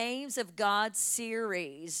Names of God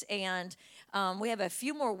series. And we have a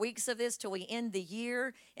few more weeks of this till we end the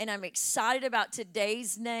year. And I'm excited about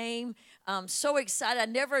today's name. I'm so excited. I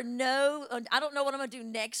never know. I don't know what I'm going to do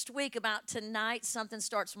next week. About tonight, something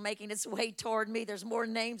starts making its way toward me. There's more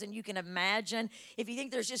names than you can imagine. If you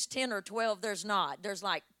think there's just 10 or 12, there's not. There's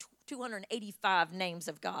like 285 names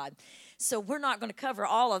of God. So we're not going to cover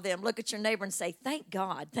all of them. Look at your neighbor and say, thank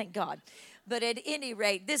God, thank God. But at any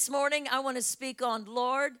rate, this morning I want to speak on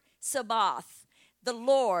Lord Sabaoth, the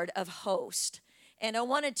Lord of hosts. And I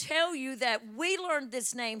want to tell you that we learned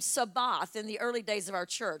this name Sabaoth in the early days of our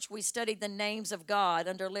church. We studied the names of God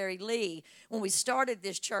under Larry Lee when we started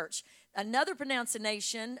this church. Another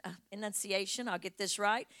enunciation, I'll get this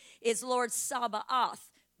right, is Lord Sabaoth.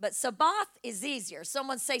 But Sabaoth is easier.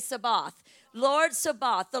 Someone say Sabaoth. Lord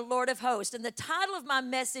Sabaoth, the Lord of hosts. And the title of my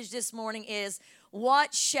message this morning is,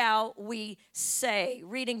 What Shall We Say?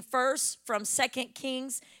 Reading first from 2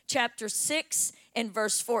 Kings chapter 6 and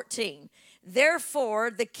verse 14. Therefore,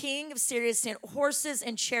 the king of Syria sent horses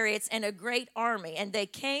and chariots and a great army, and they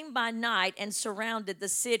came by night and surrounded the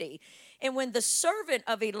city. And when the servant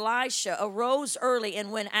of Elisha arose early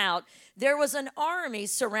and went out, there was an army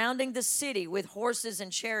surrounding the city with horses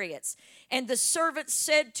and chariots. And the servant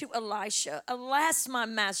said to Elisha, Alas, my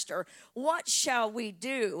master, what shall we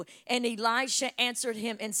do? And Elisha answered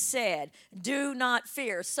him and said, Do not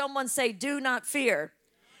fear. Someone say, do not fear.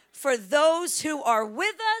 For those who are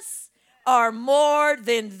with us are more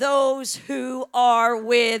than those who are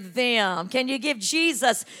with them. Can you give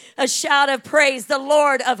Jesus a shout of praise, the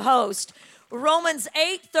Lord of hosts? Romans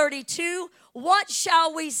 8:32, what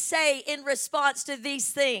shall we say in response to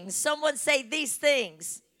these things? Someone say these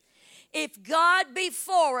things. If God be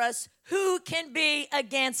for us, who can be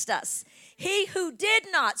against us? He who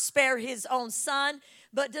did not spare his own son,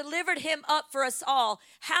 but delivered him up for us all,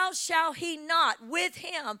 how shall he not with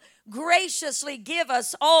him graciously give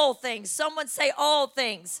us all things? Someone say all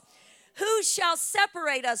things. Who shall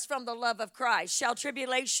separate us from the love of Christ? Shall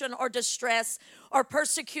tribulation or distress or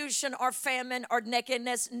persecution or famine or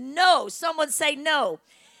nakedness? No. Someone say no.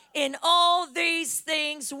 In all these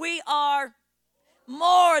things we are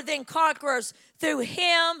more than conquerors through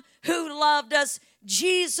him who loved us,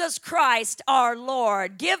 Jesus Christ our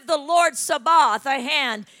Lord. Give the Lord Sabaoth a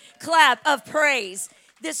hand clap of praise.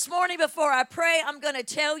 This morning before I pray, I'm going to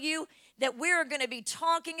tell you that we're going to be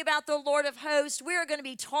talking about the Lord of hosts. We're going to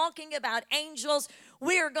be talking about angels.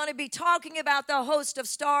 We are going to be talking about the host of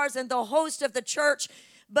stars and the host of the church.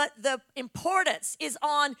 But the importance is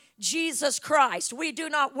on Jesus Christ. We do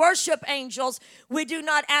not worship angels. We do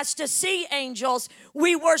not ask to see angels.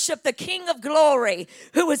 We worship the King of glory,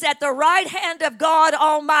 who is at the right hand of God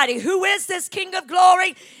Almighty. Who is this King of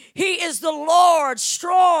glory? He is the Lord,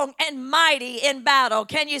 strong and mighty in battle.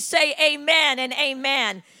 Can you say amen and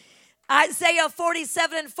amen? Isaiah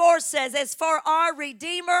 47:4 says, As for our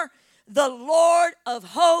Redeemer, the Lord of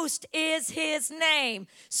hosts is his name.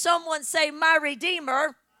 Someone say, my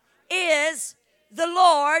Redeemer is the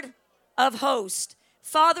Lord of hosts.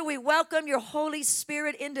 Father, we welcome your Holy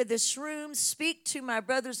Spirit into this room. Speak to my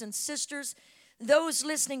brothers and sisters, those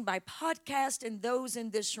listening by podcast and those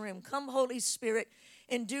in this room. Come, Holy Spirit,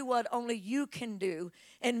 and do what only you can do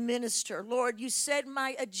and minister. Lord, you said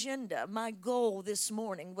my agenda, my goal this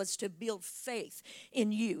morning was to build faith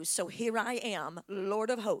in you. So here I am, Lord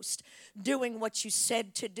of hosts, doing what you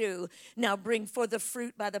said to do. Now bring forth the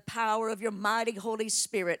fruit by the power of your mighty Holy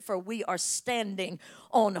Spirit, for we are standing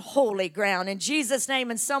on holy ground. In Jesus'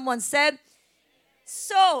 name, and someone said,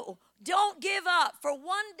 so don't give up, for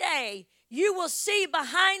one day you will see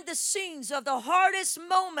behind the scenes of the hardest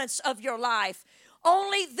moments of your life.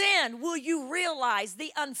 Only then will you realize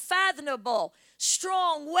the unfathomable,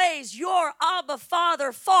 strong ways your Abba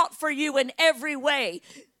Father fought for you in every way.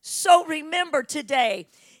 So remember today,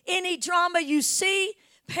 any drama you see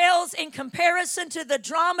pales in comparison to the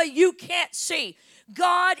drama you can't see.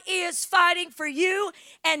 God is fighting for you,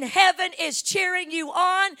 and heaven is cheering you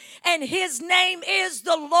on, and his name is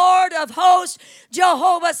the Lord of hosts,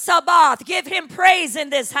 Jehovah Sabaoth. Give him praise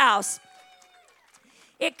in this house.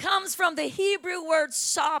 It comes from the Hebrew word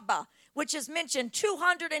Saba, which is mentioned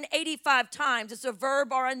 285 times. It's a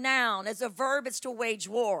verb or a noun. As a verb, it's to wage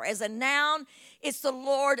war. As a noun, it's the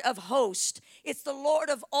Lord of hosts. It's the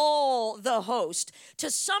Lord of all the host.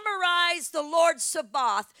 To summarize the Lord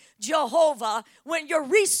Sabaoth, Jehovah, when your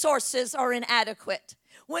resources are inadequate,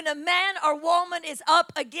 when a man or woman is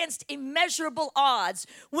up against immeasurable odds,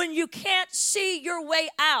 when you can't see your way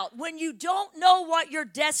out, when you don't know what your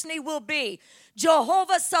destiny will be,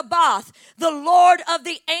 Jehovah Sabaoth, the Lord of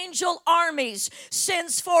the angel armies,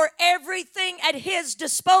 sends for everything at his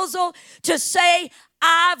disposal to say,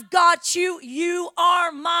 I've got you. You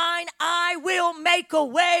are mine. I will make a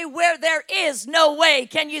way where there is no way.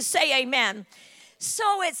 Can you say amen?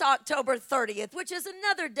 So it's October 30th, which is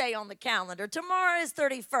another day on the calendar. Tomorrow is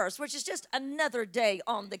 31st, which is just another day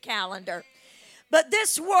on the calendar. But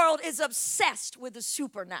this world is obsessed with the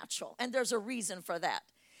supernatural, and there's a reason for that.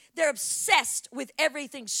 They're obsessed with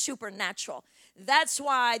everything supernatural. That's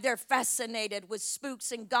why they're fascinated with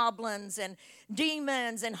spooks and goblins and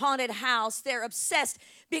demons and haunted house. They're obsessed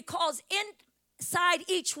because inside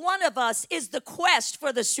each one of us is the quest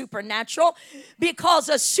for the supernatural, because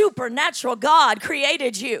a supernatural God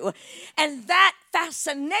created you. And that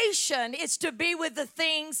fascination is to be with the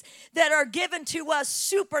things that are given to us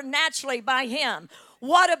supernaturally by Him.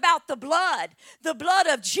 What about the blood? The blood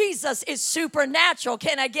of Jesus is supernatural.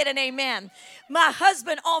 Can I get an amen? My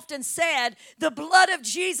husband often said, the blood of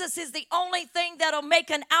Jesus is the only thing that'll make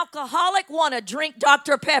an alcoholic want to drink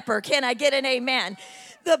Dr. Pepper. Can I get an amen?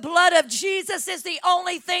 The blood of Jesus is the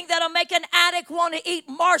only thing that'll make an addict want to eat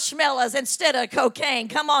marshmallows instead of cocaine.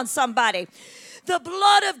 Come on, somebody. The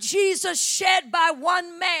blood of Jesus shed by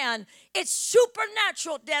one man, it's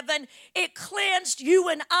supernatural, Devin. It cleansed you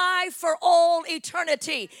and I for all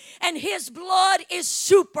eternity. And His blood is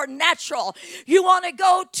supernatural. You want to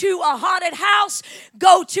go to a haunted house?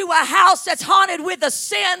 Go to a house that's haunted with the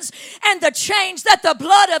sins and the chains that the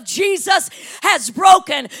blood of Jesus has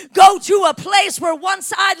broken. Go to a place where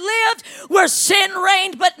once I lived, where sin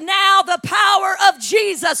reigned, but now the power of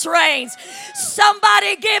Jesus reigns.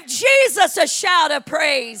 Somebody give Jesus a shout of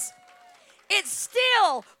praise. It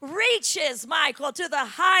still reaches, Michael, to the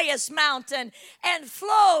highest mountain and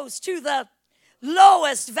flows to the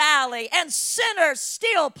lowest valley. And sinners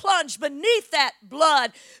still plunge beneath that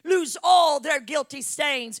blood, lose all their guilty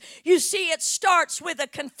stains. You see, it starts with a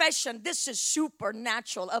confession. This is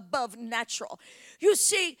supernatural, above natural. You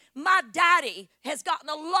see, my daddy has gotten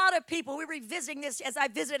a lot of people, we were revisiting this as I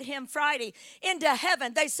visited him Friday, into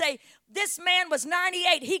heaven. They say, this man was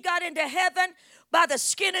 98. He got into heaven by the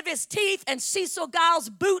skin of his teeth and Cecil Giles'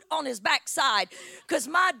 boot on his backside. Because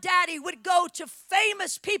my daddy would go to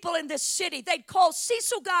famous people in this city. They'd call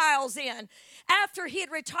Cecil Giles in after he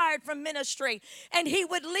had retired from ministry, and he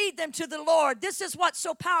would lead them to the Lord. This is what's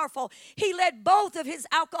so powerful. He led both of his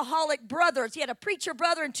alcoholic brothers. He had a preacher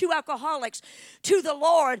brother and two alcoholics to the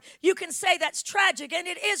Lord. You can say that's tragic, and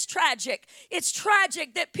it is tragic. It's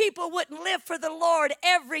tragic that people wouldn't live for the Lord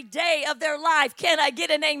every day of their life. Can I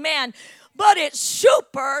get an amen? But it's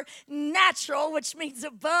supernatural, which means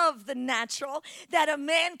above the natural, that a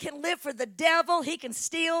man can live for the devil. He can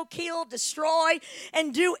steal, kill, destroy,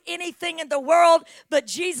 and do anything in the world. But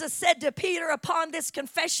Jesus said to Peter, upon this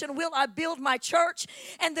confession will I build my church.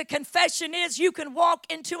 And the confession is you can walk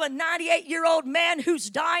into a 98-year-old man who's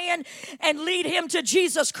dying and lead him to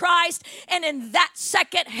Jesus Christ. And in that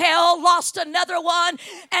second, hell lost another one,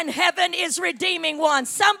 and heaven is redeeming one.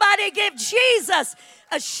 Somebody give Jesus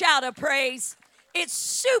a shout of praise. It's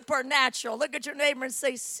supernatural. Look at your neighbor and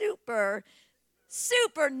say,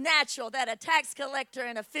 supernatural that a tax collector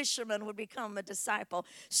and a fisherman would become a disciple.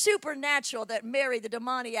 Supernatural that Mary the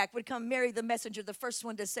demoniac would come marry the messenger, the first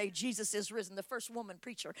one to say Jesus is risen, the first woman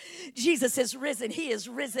preacher. Jesus is risen. He is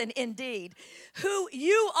risen indeed. Who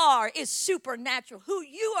you are is supernatural. Who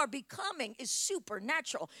you are becoming is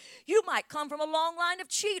supernatural. You might come from a long line of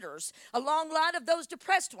cheaters, a long line of those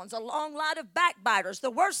depressed ones, a long line of backbiters.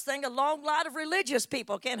 The worst thing, a long line of religious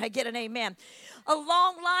people. Can I get an amen? A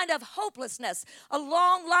long line of hopelessness, a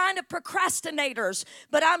long line of procrastinators.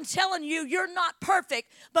 But I'm telling you, you're not perfect.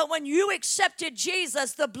 But when you accepted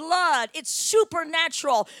Jesus, the blood, it's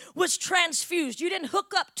supernatural, was transfused. You didn't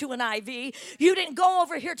hook up to an IV. You didn't go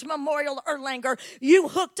over here to Memorial Erlanger. You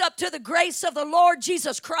hooked up to the grace of the Lord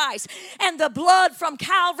Jesus Christ. And the blood from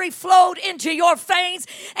Calvary flowed into your veins,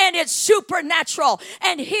 and it's supernatural.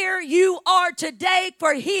 And here you are today,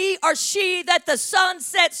 for he or she that the Son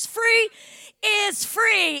sets free is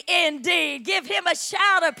free indeed. Give him a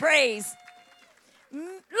shout of praise.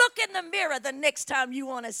 Look in the mirror the next time you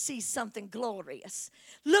want to see something glorious.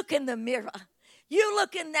 Look in the mirror. You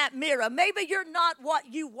look in that mirror. Maybe you're not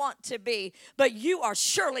what you want to be, but you are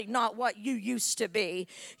surely not what you used to be.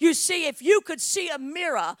 You see, if you could see a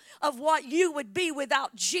mirror of what you would be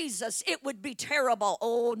without Jesus, it would be terrible.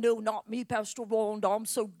 Oh, no, not me, Pastor Wanda. I'm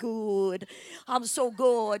so good. I'm so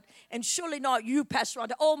good. And surely not you, Pastor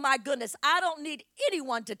Wanda. Oh, my goodness. I don't need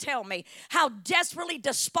anyone to tell me how desperately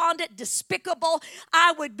despondent, despicable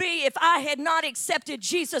I would be if I had not accepted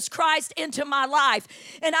Jesus Christ into my life.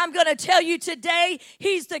 And I'm going to tell you today, say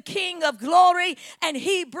he's the King of glory, and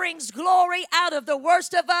he brings glory out of the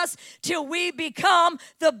worst of us till we become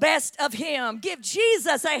the best of him. Give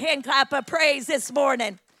Jesus a hand clap of praise this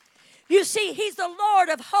morning. You see, he's the Lord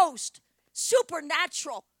of hosts,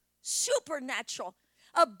 supernatural,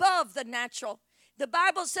 above the natural. The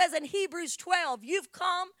Bible says in Hebrews 12, you've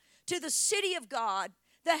come to the city of God,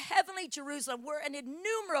 the heavenly Jerusalem. We're an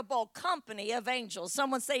innumerable company of angels.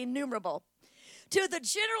 Someone say innumerable. To the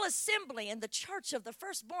general assembly and the church of the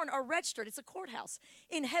firstborn are registered. It's a courthouse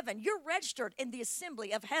in heaven. You're registered in the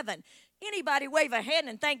assembly of heaven. Anybody wave a hand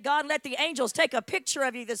and thank God. Let the angels take a picture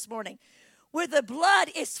of you this morning. Where the blood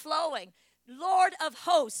is flowing. Lord of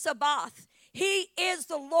hosts, Sabaoth. He is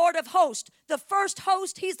the Lord of hosts. The first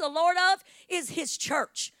host he's the Lord of is his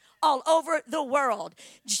church all over the world.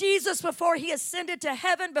 Jesus, before he ascended to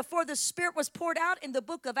heaven, before the Spirit was poured out in the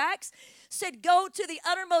book of Acts, said, go to the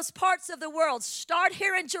uttermost parts of the world. Start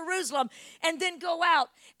here in Jerusalem and then go out.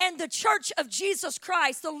 And the church of Jesus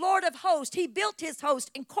Christ, the Lord of hosts, he built his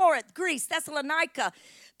host in Corinth, Greece, Thessalonica.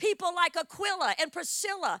 People like Aquila and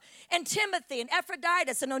Priscilla and Timothy and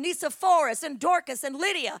Epaphroditus and Onesiphorus and Dorcas and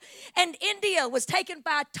Lydia. And India was taken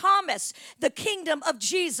by Thomas, the kingdom of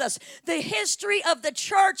Jesus. The history of the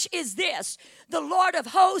church is this. The Lord of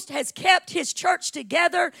hosts has kept his church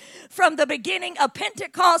together from the beginning of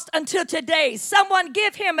Pentecost until today. Someone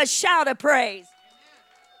give him a shout of praise.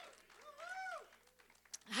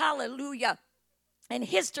 Hallelujah. And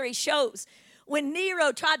history shows when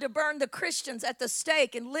Nero tried to burn the Christians at the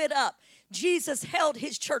stake and lit up, Jesus held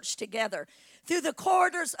his church together. Through the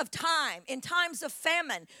corridors of time, in times of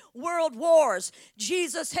famine, world wars,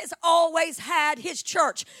 Jesus has always had his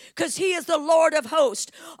church because he is the Lord of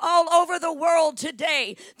hosts. All over the world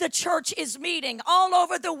today, the church is meeting all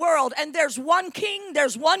over the world, and there's one king,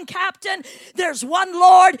 there's one captain, there's one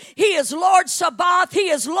Lord. He is Lord Sabaoth. He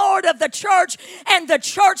is Lord of the church, and the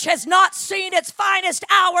church has not seen its finest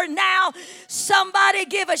hour now. Somebody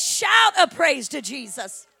give a shout of praise to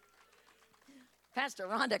Jesus. Pastor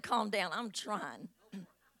Rhonda, calm down. I'm trying.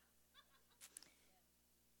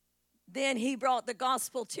 Then he brought the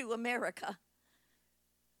gospel to America.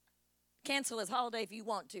 Cancel his holiday if you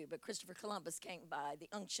want to, but Christopher Columbus came by the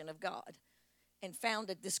unction of God and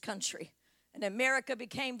founded this country. And America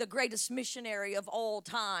became the greatest missionary of all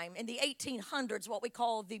time. In the 1800s, what we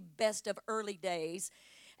call the best of early days,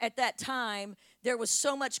 at that time, there was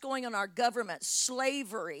so much going on in our government,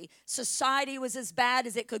 slavery. Society was as bad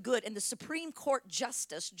as it could get. And the Supreme Court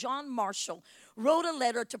Justice, John Marshall, wrote a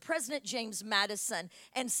letter to President James Madison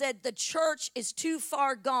and said, the church is too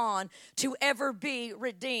far gone to ever be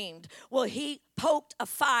redeemed. Well, he poked a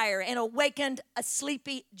fire and awakened a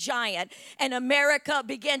sleepy giant. And America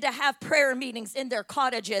began to have prayer meetings in their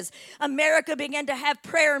cottages. America began to have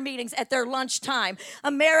prayer meetings at their lunchtime.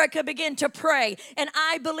 America began to pray. And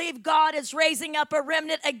I believe God is raising up a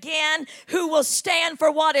remnant again who will stand for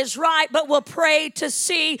what is right, but will pray to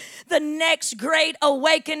see the next great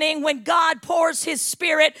awakening when God pours his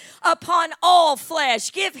Spirit upon all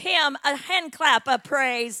flesh. Give him a hand clap of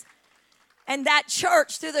praise. And that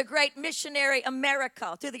church, through the great missionary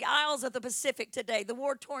America, through the isles of the Pacific today, the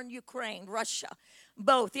war-torn Ukraine, Russia,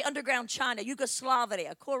 both, the underground China,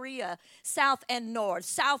 Yugoslavia, Korea, South and North,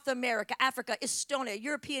 South America, Africa, Estonia,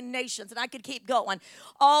 European nations, and I could keep going.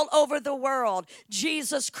 All over the world,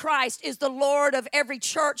 Jesus Christ is the Lord of every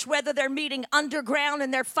church, whether they're meeting underground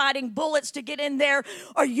and they're fighting bullets to get in there,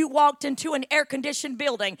 or you walked into an air-conditioned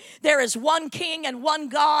building. There is one King and one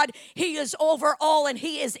God. He is over all and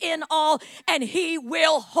he is in all, and he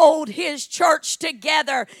will hold his church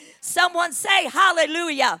together. Someone say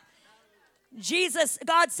hallelujah.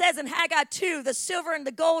 God says in Haggai 2, the silver and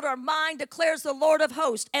the gold are mine, declares the Lord of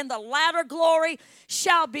hosts, and the latter glory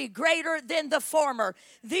shall be greater than the former.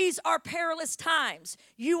 These are perilous times.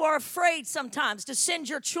 You are afraid sometimes to send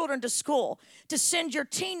your children to school, to send your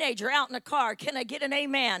teenager out in a car. Can I get an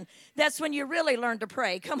amen? That's when you really learn to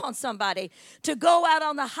pray. Come on, somebody. To go out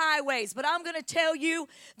on the highways. But I'm going to tell you,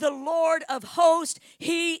 the Lord of hosts,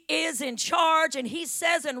 he is in charge. And he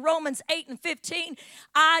says in Romans 8:15,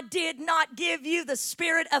 I did not give you the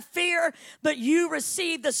spirit of fear, but you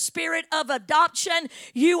received the spirit of adoption.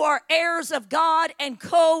 You are heirs of God and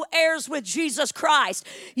co-heirs with Jesus Christ.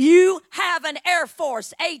 You have an Air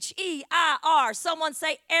Force, H-E-I-R. Someone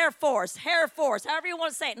say Air Force, Hair Force, however you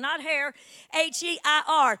want to say it, not hair,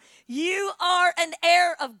 H-E-I-R. You are an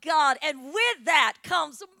heir of God, and with that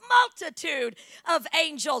comes a multitude of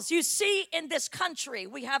angels. You see, in this country,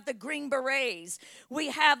 we have the Green Berets. We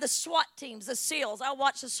have the SWAT teams, the SEALs. I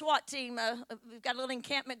watch the SWAT team. We've got a little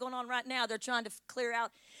encampment going on right now. They're trying to clear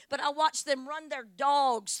out but I watched them run their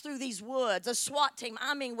dogs through these woods, a SWAT team.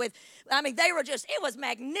 They were just, it was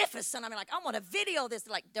magnificent. I want to video this.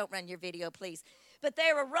 They're like, don't run your video, please. But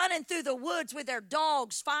they were running through the woods with their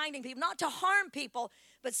dogs, finding people, not to harm people,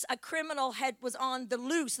 but a criminal was on the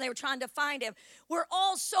loose, and they were trying to find him. We're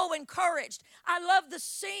all so encouraged. I love the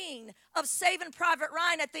scene of Saving Private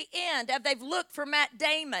Ryan at the end. They've looked for Matt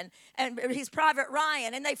Damon, and he's Private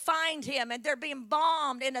Ryan, and they find him, and they're being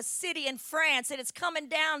bombed in a city in France, and it's coming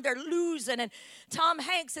down. They're losing, and Tom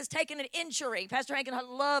Hanks has taken an injury. Pastor Hank and I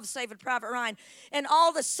love Saving Private Ryan. And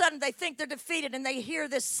all of a sudden, they think they're defeated, and they hear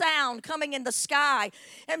this sound coming in the sky.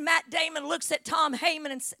 And Matt Damon looks at Tom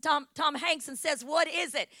Hanks and says, "What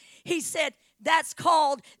is it?" He said, "That's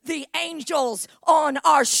called the angels on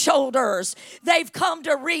our shoulders. They've come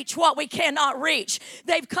to reach what we cannot reach.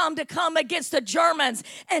 They've come against the Germans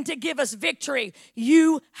and to give us victory."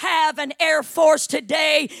 You have an Air Force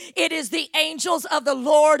today. It is the angels of the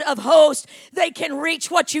Lord of hosts. They can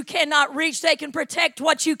reach what you cannot reach. They can protect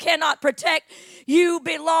what you cannot protect. You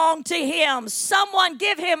belong to Him. Someone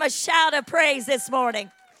give Him a shout of praise this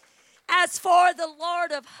morning. As for the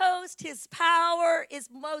Lord of hosts, His power is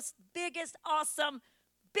most biggest, awesome,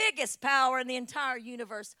 biggest power in the entire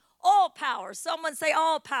universe. All power. Someone say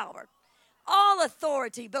all power. All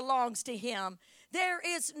authority belongs to Him. There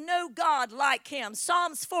is no God like Him.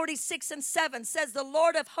 Psalms 46:7 says, "The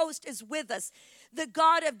Lord of hosts is with us. The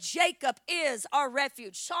God of Jacob is our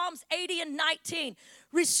refuge." Psalms 80:19,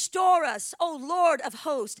 "Restore us, O Lord of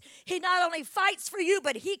hosts." He not only fights for you,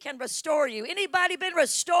 but He can restore you. Anybody been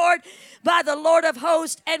restored by the Lord of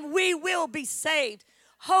hosts? And we will be saved.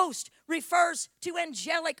 Host refers to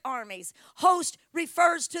angelic armies. Host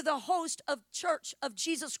refers to the host of church of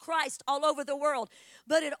Jesus Christ all over the world.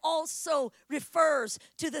 But it also refers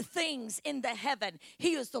to the things in the heaven.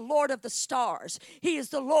 He is the Lord of the stars. He is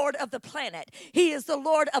the Lord of the planet. He is the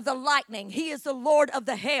Lord of the lightning. He is the Lord of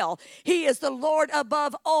the hail. He is the Lord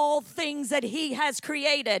above all things that He has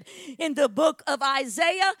created. In the book of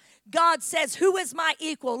Isaiah, God says, "Who is my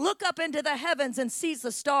equal? Look up into the heavens and sees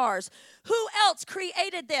the stars. Who else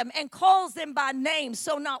created them and calls them by name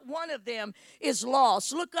so not one of them is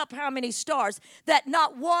lost?" Look up how many stars, that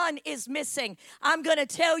not one is missing. I'm going to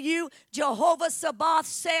tell you, Jehovah Sabaoth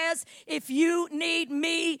says, if you need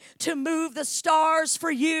me to move the stars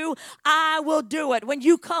for you, I will do it. When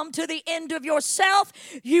you come to the end of yourself,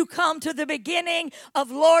 you come to the beginning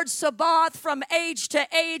of Lord Sabaoth. From age to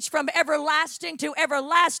age, from everlasting to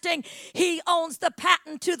everlasting, He owns the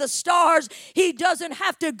patent to the stars. He doesn't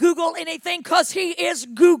have to Google anything because He is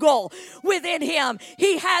Google within Him.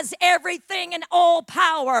 He has everything and all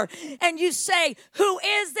power. And you say, "Who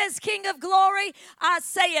is this King of glory?" I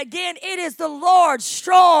say again, it is the Lord,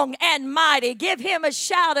 strong and mighty. Give Him a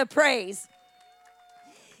shout of praise.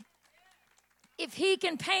 If He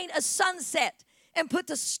can paint a sunset and put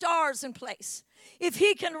the stars in place, if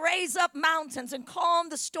He can raise up mountains and calm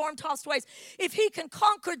the storm-tossed waves, if He can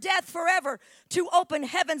conquer death forever to open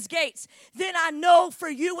heaven's gates, then I know for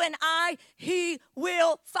you and I, He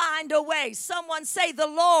will find a way. Someone say, the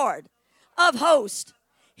Lord of hosts.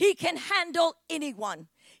 He can handle anyone.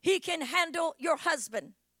 He can handle your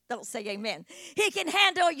husband. Don't say amen. He can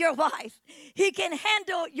handle your wife. He can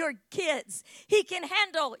handle your kids. He can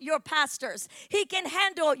handle your pastors. He can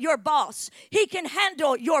handle your boss. He can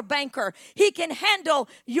handle your banker. He can handle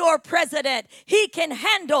your president. He can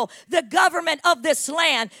handle the government of this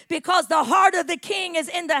land, because the heart of the king is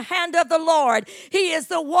in the hand of the Lord. He is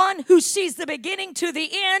the one who sees the beginning to the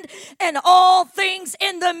end and all things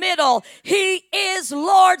in the middle. He is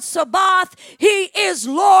Lord Sabaoth. He is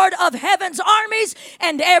Lord of heaven's armies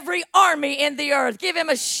and every army in the earth. Give Him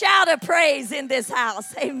a shout of praise in this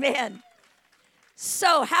house. Amen.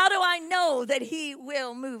 So how do I know that He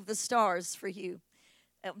will move the stars for you?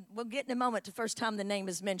 We'll get in a moment to the first time the name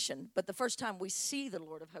is mentioned, but the first time we see the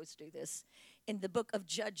Lord of hosts do this, in the book of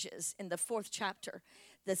Judges, in the 4th chapter,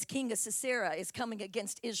 this king of Sisera is coming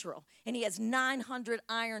against Israel, and he has 900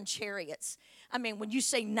 iron chariots. I mean, when you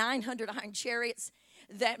say 900 iron chariots,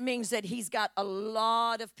 that means that he's got a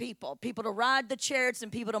lot of people to ride the chariots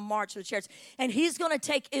and people to march the chariots. And he's going to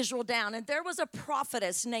take Israel down. And there was a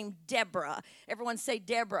prophetess named Deborah. Everyone say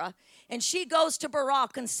Deborah. And she goes to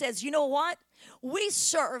Barak and says, "You know what? We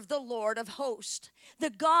serve the Lord of hosts, the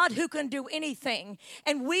God who can do anything,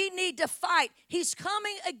 and we need to fight. He's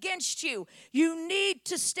coming against you. You need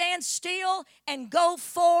to stand still and go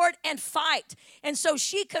forward and fight. And so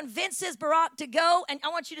she convinces Barak to go, and I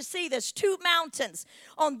want you to see this, 2 mountains.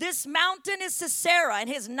 On this mountain is Sisera and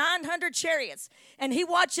his 900 chariots, and he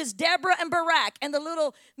watches Deborah and Barak and the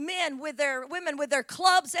little women with their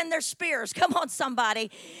clubs and their spears. Come on, somebody.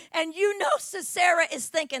 And you know Sisera is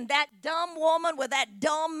thinking, that dumb woman with that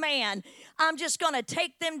dumb man, I'm just going to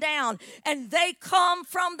take them down. And they come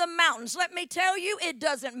from the mountains. Let me tell you, it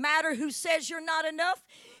doesn't matter who says you're not enough.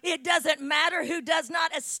 It doesn't matter who does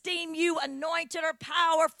not esteem you anointed or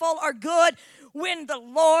powerful or good. When the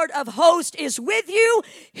Lord of hosts is with you,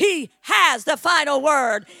 he has the final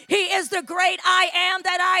word. He is the great I am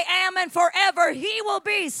that I am, and forever he will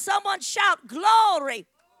be. Someone shout glory.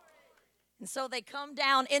 And so they come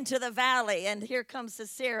down into the valley, and here comes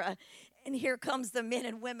Sisera. And here comes the men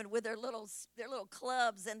and women with their little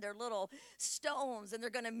clubs and their little stones, and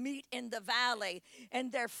they're going to meet in the valley,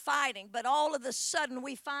 and they're fighting. But all of a sudden,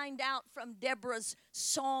 we find out from Deborah's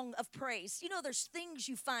song of praise. You know, there's things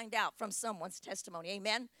you find out from someone's testimony.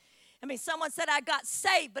 Amen? I mean, someone said, I got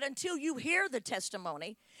saved, but until you hear the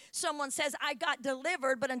testimony. Someone says, I got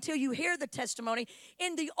delivered, but until you hear the testimony.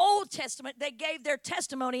 In the Old Testament, they gave their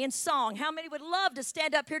testimony in song. How many would love to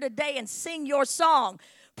stand up here today and sing your song?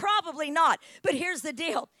 Probably not. But here's the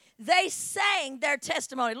deal. They sang their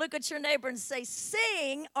testimony. Look at your neighbor and say,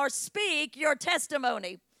 sing or speak your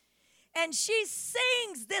testimony. And she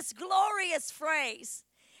sings this glorious phrase.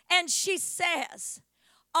 And she says,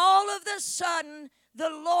 all of a sudden, the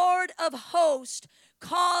Lord of hosts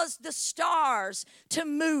caused the stars to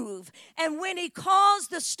move. And when he caused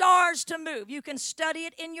the stars to move, you can study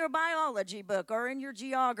it in your biology book or in your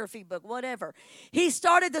geography book, whatever. He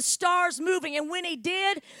started the stars moving, and when he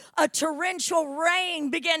did, a torrential rain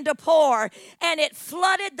began to pour, and it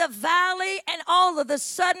flooded the valley, and all of a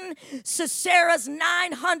sudden, Sisera's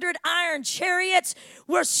 900 iron chariots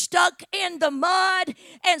were stuck in the mud,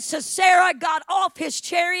 and Sisera got off his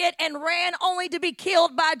chariot and ran only to be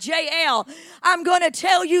killed by Jael. I'm going to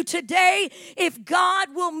tell you today, if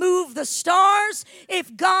God will move the stars,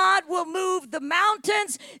 if God will move the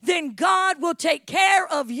mountains, then God will take care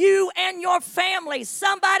of you and your family.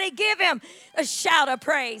 Somebody give him a shout of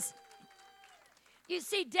praise. You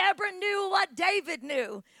see, Deborah knew what David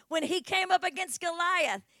knew when he came up against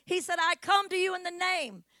Goliath. He said, I come to you in the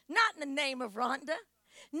name, not in the name of Rhonda,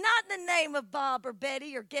 not in the name of Bob or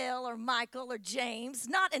Betty or Gail or Michael or James,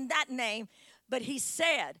 not in that name, but he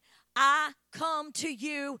said, I come to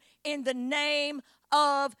you in the name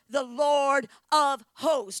of the Lord of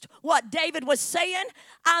hosts. What David was saying,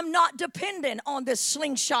 I'm not dependent on this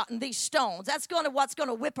slingshot and these stones. That's what's going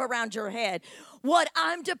to whip around your head. What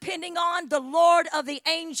I'm depending on, the Lord of the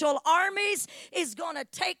angel armies is going to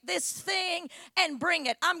take this thing and bring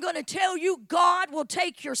it. I'm going to tell you, God will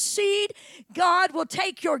take your seed. God will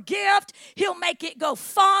take your gift. He'll make it go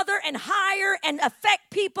farther and higher and affect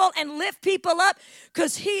people and lift people up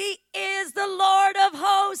because he is the Lord of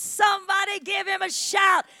hosts. Somebody give him a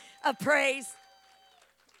shout of praise.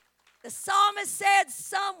 The psalmist said,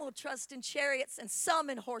 some will trust in chariots and some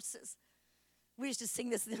in horses. We used to sing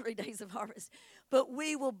this in the early days of harvest. But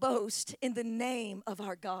we will boast in the name of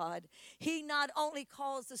our God. He not only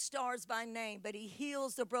calls the stars by name, but he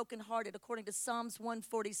heals the brokenhearted, according to Psalms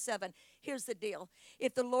 147. Here's the deal.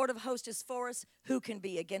 If the Lord of hosts is for us, who can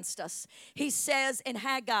be against us? He says in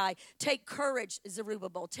Haggai, take courage,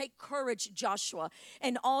 Zerubbabel. Take courage, Joshua,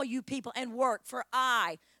 and all you people, and work, for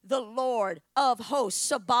I, the Lord of hosts,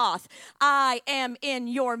 Sabaoth, I am in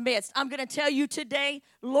your midst. I'm going to tell you today,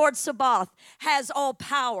 Lord Sabaoth has all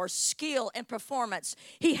power, skill, and performance.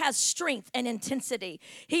 He has strength and intensity.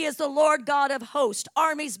 He is the Lord God of hosts.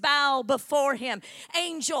 Armies bow before him.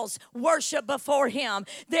 Angels worship before him.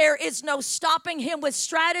 There is no stopping him with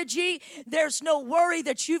strategy. There's no worry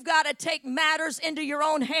that you've got to take matters into your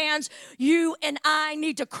own hands. You and I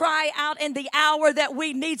need to cry out in the hour that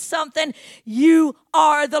we need something. You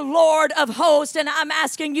are the Lord of hosts, and I'm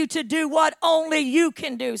asking you to do what only you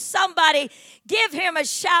can do. Somebody give him a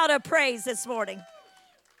shout of praise this morning.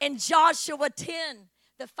 In Joshua 10,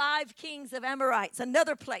 the 5 kings of Amorites,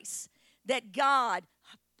 another place that God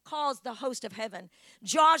caused the host of heaven.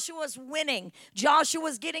 Joshua's winning.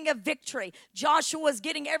 Joshua's getting a victory. Joshua's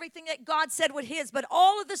getting everything that God said was his. But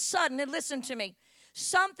all of a sudden, and listen to me,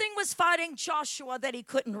 something was fighting Joshua that he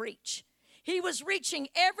couldn't reach. He was reaching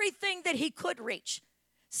everything that he could reach.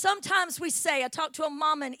 Sometimes we say, I talked to a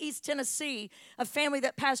mama in East Tennessee, a family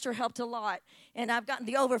that pastor helped a lot. and I've gotten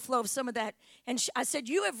the overflow of some of that. And I said,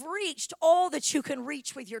 you have reached all that you can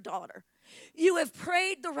reach with your daughter. You have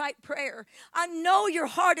prayed the right prayer. I know your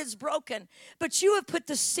heart is broken, but you have put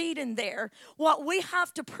the seed in there. What we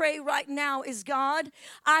have to pray right now is, God,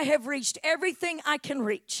 I have reached everything I can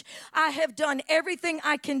reach. I have done everything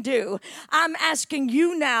I can do. I'm asking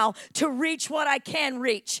you now to reach what I can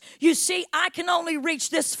reach. You see, I can only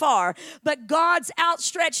reach this far, but God's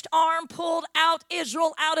outstretched arm pulled out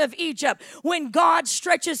Israel out of Egypt. When God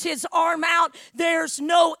stretches his arm out, there's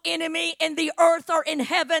no enemy in the earth or in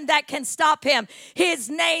heaven that can stop him. His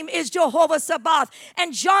name is Jehovah Sabaoth.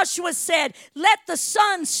 And Joshua said, let the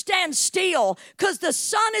sun stand still, because the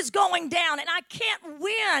sun is going down and I can't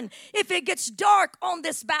win if it gets dark on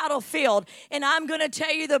this battlefield. And I'm going to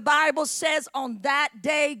tell you, the Bible says on that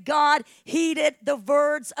day God heeded the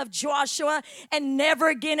words of Joshua, and never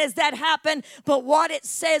again has that happened. But what it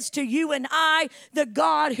says to you and I, the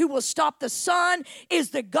God who will stop the sun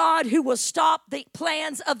is the God who will stop the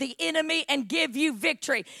plans of the enemy and give you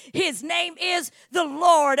victory. His name is the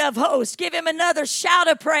Lord of hosts. Give him another shout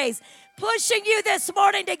of praise. Pushing you this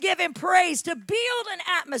morning to give him praise, to build an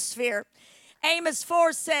atmosphere. Amos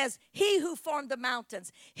 4 says, he who formed the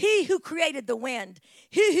mountains, he who created the wind,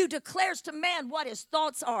 he who declares to man what his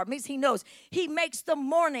thoughts are, means he knows. He makes the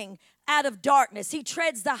morning out of darkness. He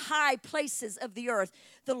treads the high places of the earth.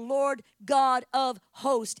 The Lord God of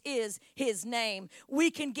hosts is his name.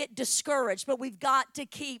 We can get discouraged, but we've got to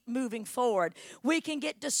keep moving forward. We can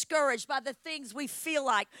get discouraged by the things we feel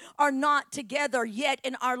like are not together yet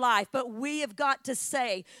in our life, but we have got to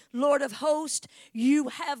say, Lord of hosts, you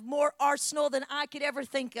have more arsenal than I could ever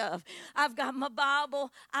think of. I've got my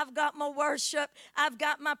Bible. I've got my worship. I've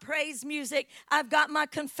got my praise music. I've got my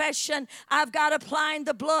confession. I've got applying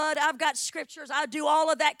the blood. I've got scriptures. I do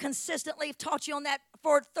all of that consistently. I've taught you on that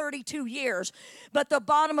for 32 years. But the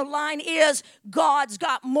bottom line is, God's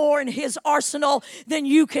got more in his arsenal than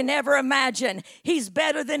you can ever imagine. He's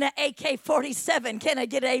better than an AK-47. Can I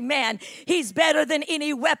get amen? He's better than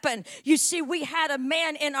any weapon. You see, we had a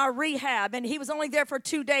man in our rehab, and he was only there for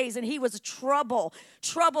 2 days, and he was trouble.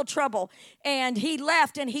 And he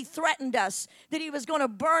left, and he threatened us that he was going to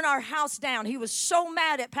burn our house down. He was so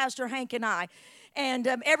mad at Pastor Hank and I. And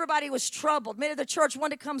everybody was troubled. Many of the church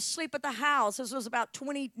wanted to come sleep at the house. This was about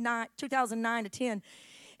 2009 to 10.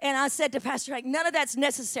 And I said to Pastor Hank, none of that's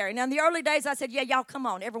necessary. Now, in the early days, I said, yeah, y'all come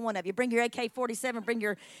on, every one of you. Bring your AK-47,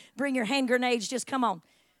 bring your hand grenades, just come on.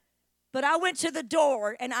 But I went to the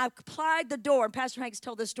door, and I applied the door, and Pastor Hank's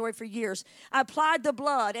told this story for years. I applied the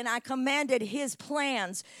blood, and I commanded his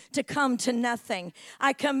plans to come to nothing.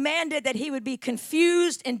 I commanded that he would be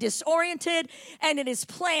confused and disoriented, and that his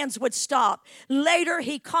plans would stop. Later,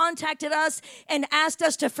 he contacted us and asked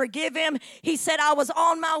us to forgive him. He said, I was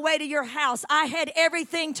on my way to your house. I had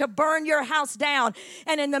everything to burn your house down.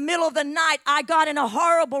 And in the middle of the night, I got in a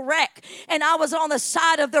horrible wreck, and I was on the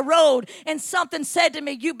side of the road, and something said to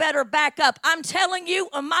me, you better back up. I'm telling you,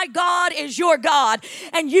 my God is your God,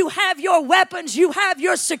 and you have your weapons, you have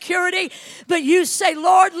your security, but you say,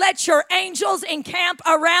 Lord, let your angels encamp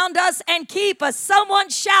around us and keep us. Someone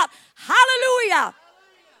shout, hallelujah.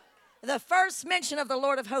 The first mention of the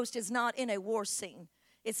Lord of hosts is not in a war scene.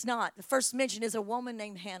 It's not. The first mention is a woman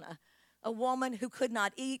named Hannah, a woman who could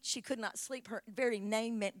not eat, she could not sleep. Her very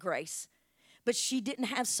name meant grace, but she didn't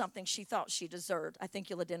have something she thought she deserved. I think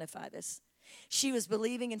you'll identify this. She was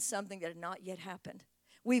believing in something that had not yet happened.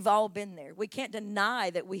 We've all been there. We can't deny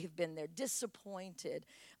that we have been there. Disappointed,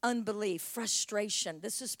 unbelief, frustration.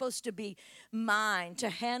 This is supposed to be mine. To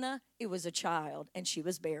Hannah, it was a child, and she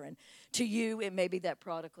was barren. To you, it may be that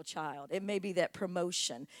prodigal child. It may be that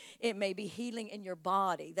promotion. It may be healing in your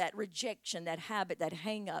body, that rejection, that habit, that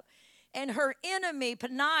hang-up. And her enemy,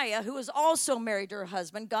 Peninnah, who was also married to her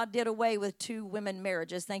husband, God did away with 2 women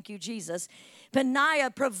marriages, thank you, Jesus.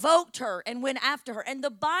 Peninnah provoked her and went after her. And the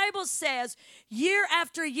Bible says year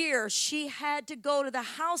after year, she had to go to the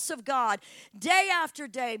house of God day after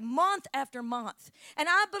day, month after month. And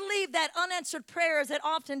I believe that unanswered prayer, as it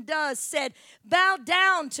often does, said, bow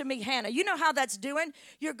down to me, Hannah. You know how that's doing.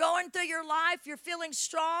 You're going through your life, you're feeling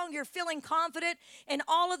strong, you're feeling confident, and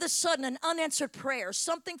all of a sudden an unanswered prayer,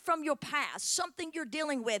 something from your past, something you're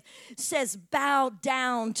dealing with, says, bow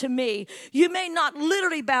down to me. You may not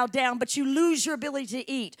literally bow down, but you lose your ability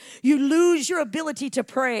to eat. You lose your ability to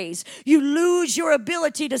praise. You lose your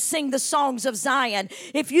ability to sing the songs of Zion.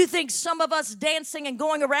 If you think some of us dancing and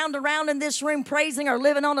going around and around in this room praising are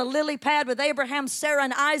living on a lily pad with Abraham, Sarah,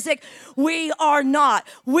 and Isaac, we are not.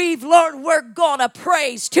 We've learned we're going to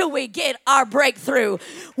praise till we get our breakthrough.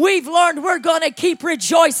 We've learned we're going to keep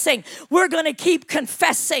rejoicing. We're going to keep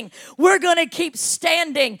confessing. We're going to keep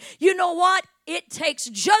standing. You know what? it takes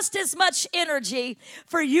just as much energy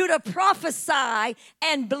for you to prophesy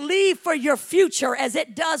and believe for your future as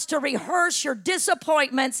it does to rehearse your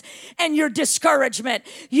disappointments and your discouragement.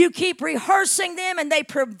 You keep rehearsing them and they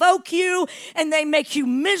provoke you and they make you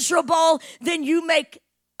miserable. Then you make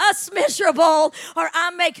us miserable, or I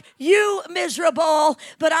make you miserable.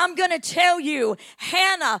 But I'm going to tell you,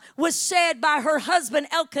 Hannah was said by her husband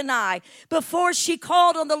Elkanah before she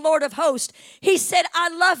called on the Lord of hosts. He said, I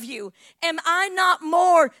love you. Am I not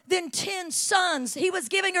more than 10 sons? He was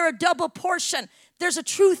giving her a double portion. There's a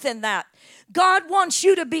truth in that. God wants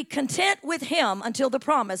you to be content with him until the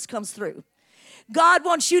promise comes through. God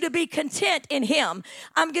wants you to be content in him.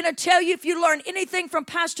 I'm going to tell you, if you learn anything from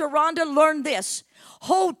Pastor Rhonda, learn this.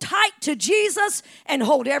 Hold tight to Jesus and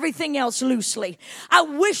hold everything else loosely. I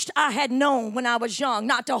wished I had known when I was young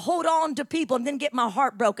not to hold on to people and then get my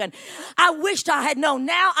heart broken. I wished I had known.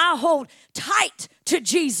 Now I hold tight to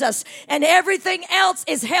Jesus and everything else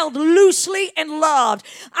is held loosely and loved.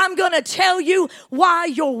 I'm going to tell you, while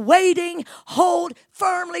you're waiting, hold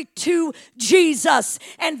firmly to Jesus.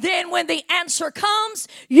 And then when the answer comes,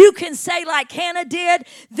 you can say like Hannah did,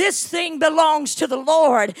 this thing belongs to the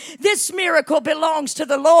Lord. This miracle belongs to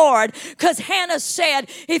the Lord. Because Hannah said,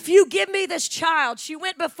 if you give me this child, she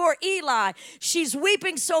went before Eli. She's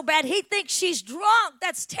weeping so bad. He thinks she's drunk.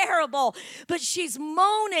 That's terrible. But she's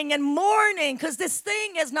moaning and mourning because this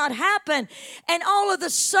thing has not happened. And all of a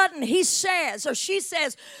sudden he says, or she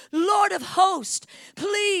says, Lord of hosts,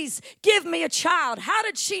 please give me a child. How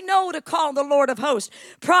did she know to call the Lord of hosts?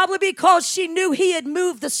 Probably because she knew he had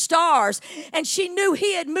moved the stars and she knew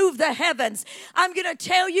he had moved the heavens. I'm going to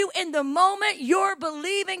tell you, in the moment you're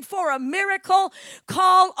believing for a miracle,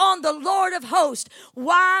 call on the Lord of hosts.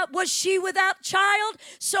 Why was she without child?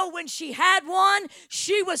 So when she had one,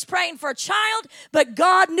 she was praying for a child, but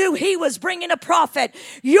God knew he was bringing a prophet.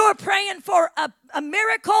 You're praying for a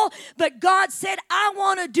miracle, but God said, I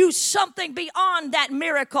want to do something beyond that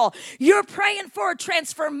miracle. You're praying for a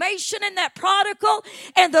transformation in that prodigal,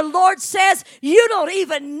 and the Lord says, you don't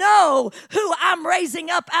even know who I'm raising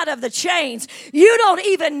up out of the chains. You don't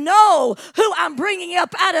even know who I'm bringing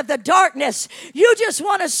up out of the darkness. You just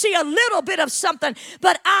want to see a little bit of something,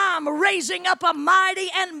 but I'm raising up a mighty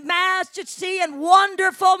and majesty and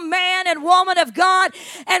wonderful man and woman of God.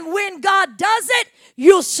 And when God does it,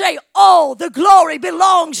 you'll say, oh, the glory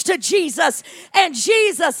belongs to Jesus and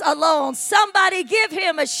Jesus alone. Somebody give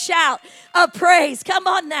him a shout of praise. Come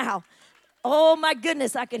on now. Oh my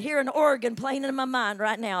goodness, I can hear an organ playing in my mind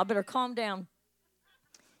right now. I better calm down.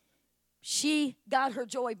 She got her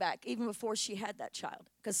joy back even before she had that child.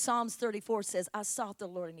 Because Psalms 34 says, I sought the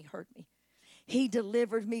Lord and he heard me. He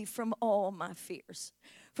delivered me from all my fears.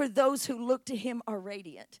 For those who look to him are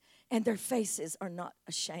radiant, and their faces are not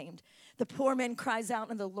ashamed. The poor man cries out,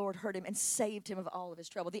 and the Lord heard him and saved him of all of his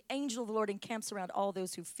trouble. The angel of the Lord encamps around all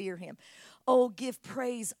those who fear him. Oh, give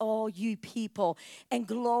praise, all you people, and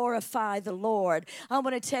glorify the Lord. I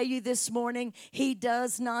want to tell you this morning, he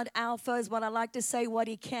does not Alpha, is what I like to say, what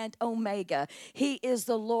he can't Omega. He is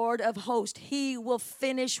the Lord of hosts. He will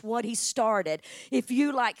finish what he started. If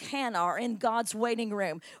you, like Hannah, are in God's waiting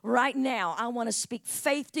room right now, I want to speak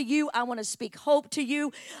faith to you. I want to speak hope to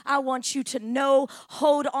you. I want you to know,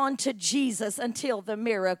 hold on to Jesus until the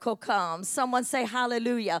miracle comes. Someone say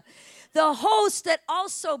hallelujah. The host that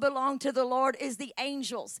also belong to the Lord is the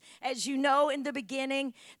angels. As you know, in the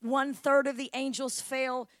beginning, 1/3 of the angels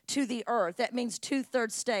fell to the earth. That means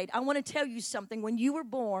 2/3 stayed. I want to tell you something. When you were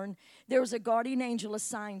born, there was a guardian angel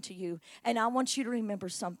assigned to you. And I want you to remember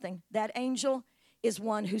something. That angel is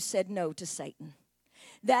one who said no to Satan.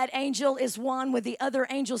 That angel is one where the other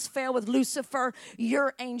angels fell with Lucifer.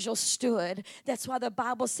 Your angel stood. That's why the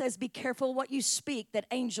Bible says, be careful what you speak, that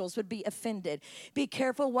angels would be offended. Be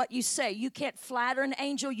careful what you say. You can't flatter an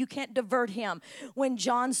angel. You can't divert him. When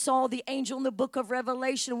John saw the angel in the book of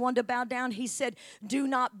Revelation wanted to bow down, he said, do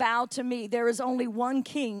not bow to me. There is only one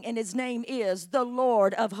king, and his name is the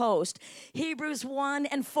Lord of hosts. Hebrews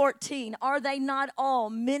 1:14. Are they not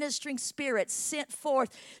all ministering spirits sent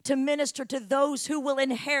forth to minister to those who will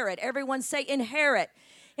inherit? Everyone say inherit.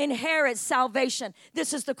 Inherit salvation.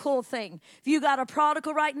 This is the cool thing. If you got a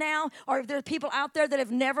prodigal right now, or if there are people out there that have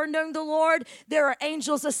never known the Lord, there are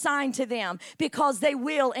angels assigned to them because they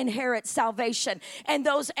will inherit salvation. And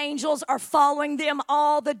those angels are following them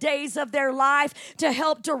all the days of their life to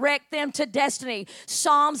help direct them to destiny.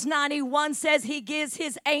 Psalms 91 says he gives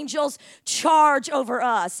his angels charge over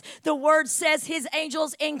us. The word says his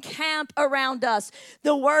angels encamp around us.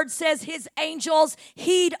 The word says his angels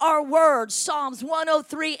heed our words. Psalms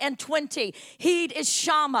 103 3 and 20. Heed is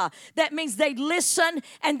Shama. That means they listen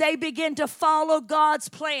and they begin to follow God's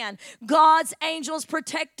plan. God's angels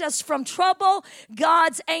protect us from trouble.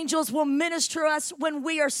 God's angels will minister us when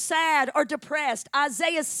we are sad or depressed.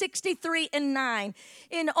 Isaiah 63 and 9.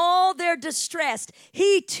 In all their distress,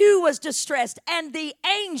 he too was distressed. And the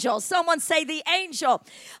angel, someone say the angel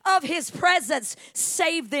of his presence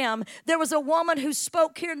saved them. There was a woman who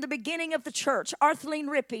spoke here in the beginning of the church, Arthleen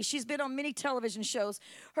Rippey. She's been on many television shows.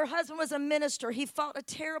 Her husband was a minister. He fought a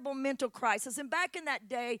terrible mental crisis. And back in that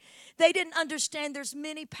day, they didn't understand there's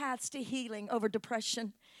many paths to healing over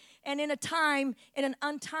depression. And in a time, in an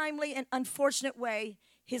untimely and unfortunate way,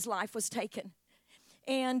 his life was taken.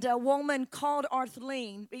 And a woman called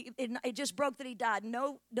Arthleen. It just broke that he died.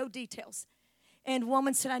 No details. And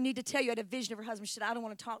woman said, I need to tell you. I had a vision of her husband. She said, I don't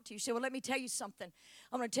want to talk to you. She said, well, let me tell you something.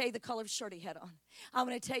 I'm going to tell you the color of shirt he had on. I'm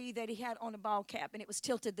going to tell you that he had on a ball cap and it was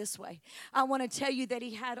tilted this way. I want to tell you that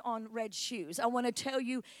he had on red shoes. I want to tell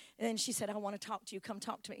you. And she said, I want to talk to you. Come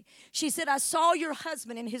talk to me. She said, I saw your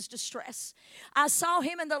husband in his distress. I saw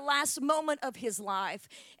him in the last moment of his life.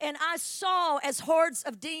 And I saw as hordes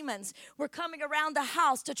of demons were coming around the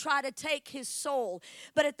house to try to take his soul.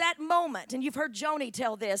 But at that moment, and you've heard Joni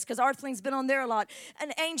tell this because Arthleen's been on there a lot,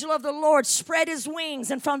 an angel of the Lord spread his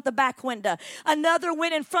wings in front of the back window. Another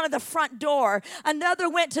went in front of the front door. Another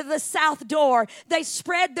went to the south door. They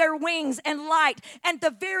spread their wings and light. And the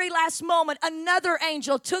very last moment, another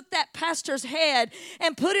angel took that pastor's head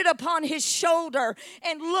and put it upon his shoulder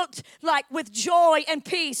and looked like with joy and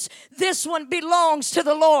peace, this one belongs to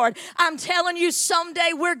the Lord. I'm telling you,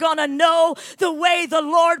 someday we're going to know the way the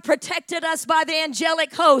Lord protected us by the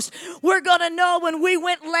angelic host. We're going to know when we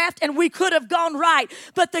went left and we could have gone right.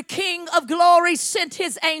 But the King of glory sent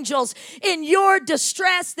his angels. In your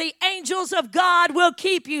distress, the angels of God will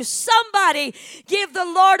keep you. Somebody give the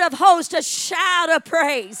Lord of hosts a shout of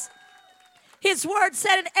praise. His word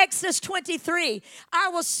said in Exodus 23, I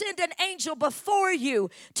will send an angel before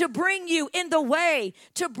you to bring you in the way,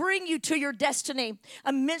 to bring you to your destiny.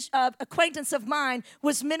 An acquaintance of mine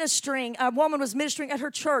was ministering, a woman was ministering at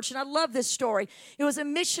her church, and I love this story. It was a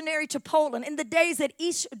missionary to Poland in the days that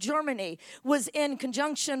East Germany was in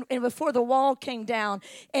conjunction and before the wall came down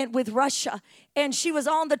and with Russia. And she was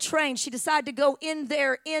on the train. She decided to go in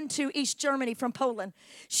there into East Germany from Poland.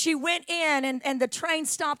 She went in and the train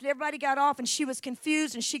stopped and everybody got off and she was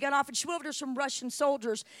confused and she got off and she went over to some Russian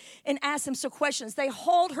soldiers and asked them some questions. They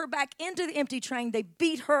hauled her back into the empty train. They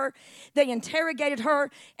beat her. They interrogated her.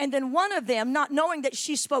 And then one of them, not knowing that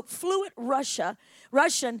she spoke fluent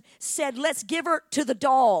Russian, said, let's give her to the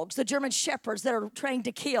dogs, the German shepherds that are trained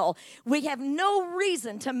to kill. We have no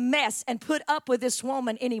reason to mess and put up with this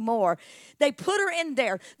woman anymore. They put her in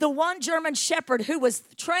there. The one German shepherd who was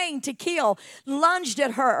trained to kill lunged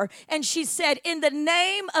at her, and she said, in the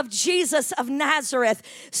name of Jesus of Nazareth,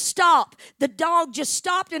 stop. The dog just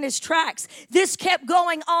stopped in his tracks. This kept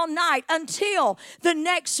going all night until the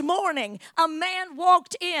next morning. A man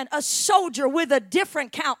walked in, a soldier with a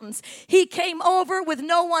different countenance. He came over with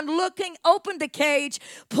no one looking, opened the cage,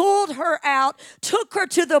 pulled her out, took her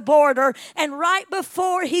to the border, and right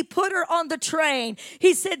before he put her on the train,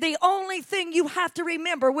 he said, the only thing you have to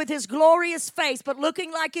remember with his glorious face, but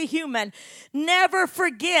looking like a human, never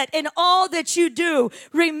forget in all that you do,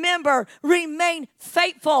 remember, remain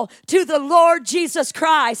faithful to the Lord Jesus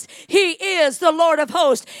Christ. He is the Lord of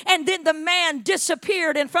hosts. And then the man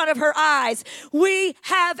disappeared in front of her eyes. We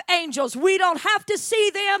have angels. We don't have to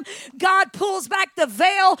see them. God pulls back the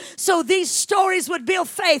veil so these stories would build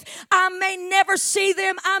faith. I may never see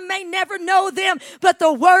them. I may never know them, but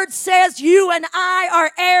the word says you and I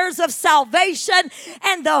are heirs of salvation,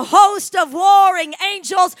 and the host of warring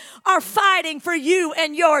angels are fighting for you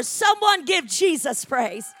and yours. Someone give Jesus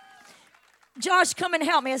praise. Josh, come and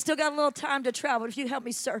help me. I still got a little time to travel. If you help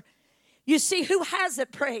me, sir. You see, who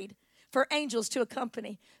hasn't prayed for angels to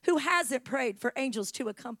accompany? Who hasn't prayed for angels to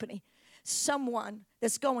accompany someone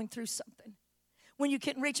that's going through something? When you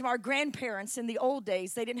couldn't reach them, our grandparents in the old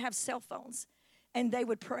days, they didn't have cell phones, and they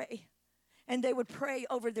would pray. And they would pray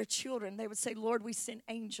over their children. They would say, Lord, we send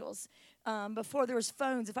angels. Before there was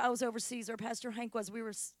phones, if I was overseas or Pastor Hank was, we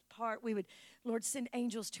were apart, we would, Lord, send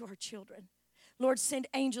angels to our children. Lord, send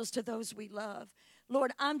angels to those we love.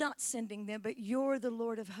 Lord, I'm not sending them, but you're the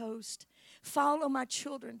Lord of hosts. Follow my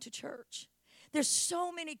children to church. There's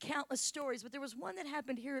so many countless stories, but there was one that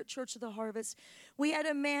happened here at Church of the Harvest. We had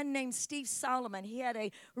a man named Steve Solomon. He had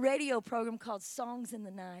a radio program called Songs in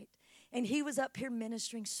the Night. And he was up here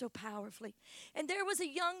ministering so powerfully. And there was a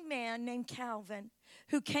young man named Calvin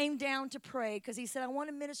who came down to pray because he said, I want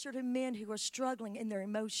to minister to men who are struggling in their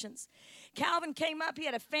emotions. Calvin came up. He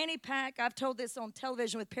had a fanny pack. I've told this on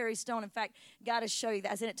television with Perry Stone. In fact, got to show you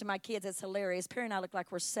that. I sent it to my kids. It's hilarious. Perry and I look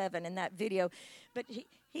like we're 7 in that video. But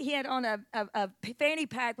he had on a fanny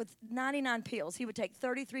pack with 99 pills. He would take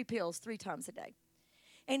 33 pills 3 times a day.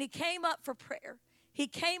 And he came up for prayer. He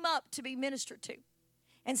came up to be ministered to.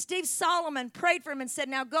 And Steve Solomon prayed for him and said,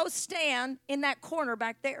 now go stand in that corner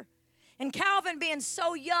back there. And Calvin, being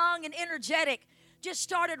so young and energetic, just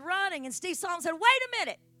started running. And Steve Solomon said, wait a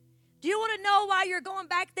minute. Do you want to know why you're going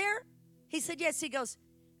back there? He said, yes. He goes,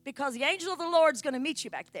 because the angel of the Lord is going to meet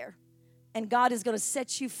you back there. And God is going to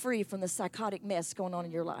set you free from the psychotic mess going on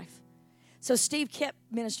in your life. So Steve kept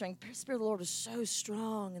ministering. The Spirit of the Lord was so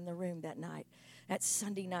strong in the room that night. That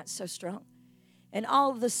Sunday night, so strong. And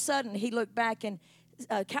all of a sudden, he looked back and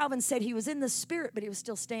Calvin said he was in the Spirit, but he was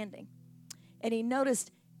still standing. And he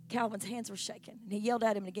noticed Calvin's hands were shaking. And he yelled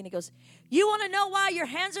at him again. He goes, you want to know why your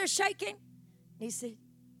hands are shaking? And he said,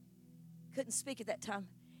 couldn't speak at that time.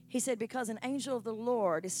 He said, because an angel of the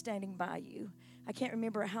Lord is standing by you. I can't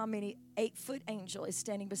remember how many 8-foot angel is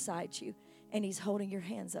standing beside you. And he's holding your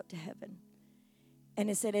hands up to heaven. And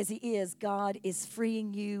it said, as he is, God is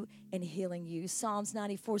freeing you and healing you. Psalms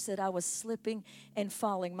 94 said, I was slipping and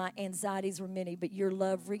falling. My anxieties were many, but your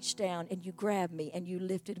love reached down and you grabbed me and you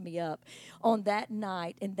lifted me up. On that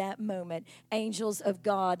night, in that moment, angels of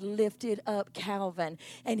God lifted up Calvin,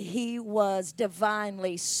 and he was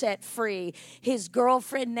divinely set free. His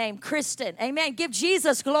girlfriend named Kristen, amen, give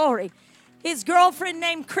Jesus glory. His girlfriend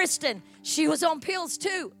named Kristen, she was on pills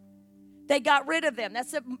too. They got rid of them.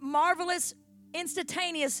 That's a marvelous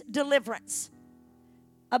instantaneous deliverance.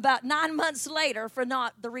 About 9 months later, for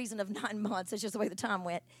not the reason of 9 months, it's just the way the time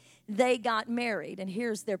went, they got married. And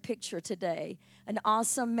here's their picture today. An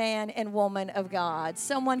awesome man and woman of God.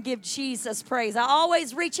 Someone give Jesus praise. I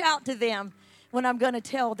always reach out to them when I'm going to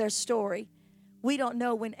tell their story. We don't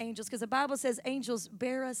know when angels, because the Bible says angels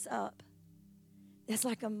bear us up. That's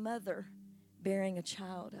like a mother bearing a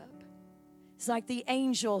child up. It's like the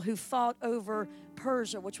angel who fought over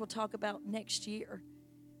Persia, which we'll talk about next year,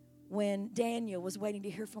 when Daniel was waiting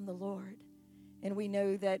to hear from the Lord. And we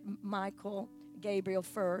know that Michael, Gabriel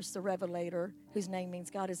first, the revelator, whose name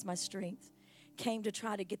means God is my strength, came to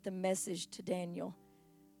try to get the message to Daniel,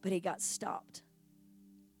 but he got stopped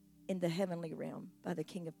in the heavenly realm by the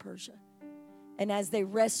king of Persia. And as they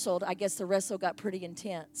wrestled, I guess the wrestle got pretty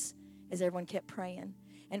intense as everyone kept praying.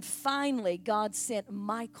 And finally, God sent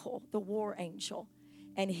Michael, the war angel,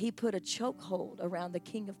 and he put a chokehold around the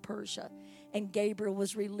king of Persia. And Gabriel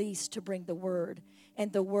was released to bring the word.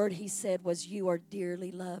 And the word he said was, you are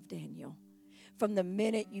dearly loved, Daniel. From the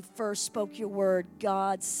minute you first spoke your word,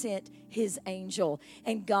 God sent his angel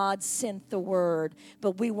and God sent the word.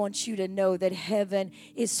 But we want you to know that heaven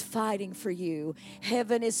is fighting for you.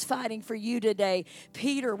 Heaven is fighting for you today.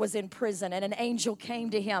 Peter was in prison and an angel came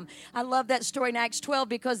to him. I love that story in Acts 12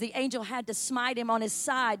 because the angel had to smite him on his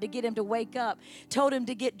side to get him to wake up, told him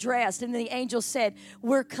to get dressed. And the angel said,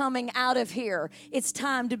 we're coming out of here. It's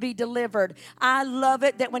time to be delivered. I love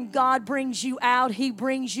it that when God brings you out, he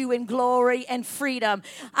brings you in glory and freedom.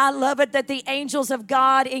 I love it that the angels of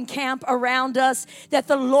God encamp around us, that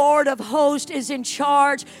the Lord of hosts is in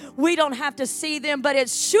charge. We don't have to see them, but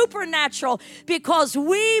it's supernatural because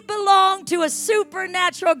we belong to a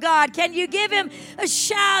supernatural God. Can you give him a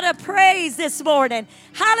shout of praise this morning?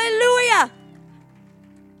 Hallelujah.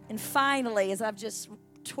 And finally, as I've just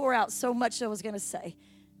tore out so much I was going to say,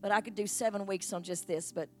 but I could do 7 weeks on just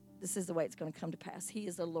this, but this is the way it's going to come to pass. He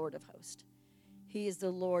is the Lord of hosts. He is the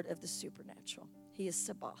Lord of the supernatural. He is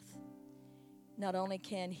Sabaoth. Not only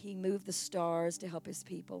can he move the stars to help his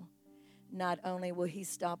people, not only will he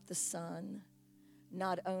stop the sun,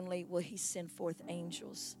 not only will he send forth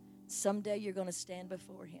angels. Someday you're going to stand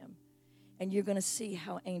before him and you're going to see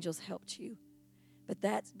how angels helped you. But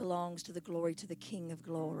that belongs to the glory to the King of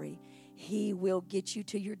glory. He will get you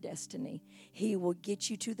to your destiny. He will get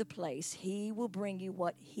you to the place. He will bring you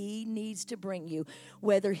what he needs to bring you,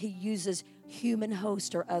 whether he uses human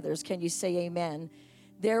host or others. Can you say amen?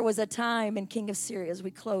 There was a time in King of Syria, as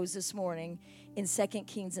we close this morning, in 2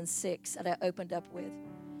 Kings and 6 that I opened up with.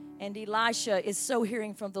 And Elisha is so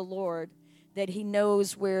hearing from the Lord that he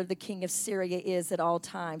knows where the king of Syria is at all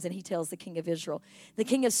times. And he tells the king of Israel. The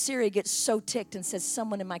king of Syria gets so ticked and says,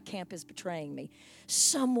 someone in my camp is betraying me.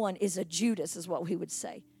 Someone is a Judas, is what we would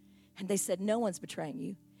say. And they said, no one's betraying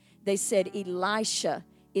you. They said, Elisha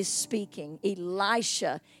is speaking.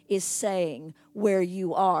 Elisha is saying where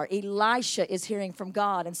you are. Elisha is hearing from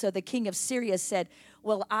God. And so the king of Syria said,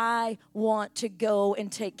 well, I want to go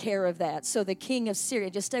and take care of that. So the king of Syria,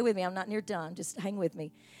 just stay with me. I'm not near done. Just hang with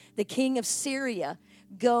me. The king of Syria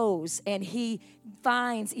goes and he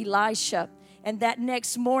finds Elisha. And that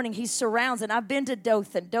next morning, he surrounds, and I've been to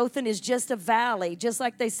Dothan. Dothan is just a valley, just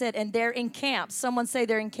like they said, and they're encamped. Someone say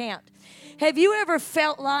they're encamped. Have you ever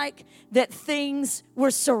felt like that things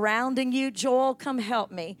were surrounding you? Joel, come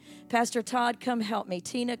help me. Pastor Todd, come help me.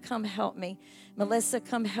 Tina, come help me. Melissa,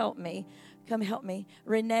 come help me. Come help me.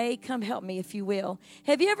 Renee, come help me if you will.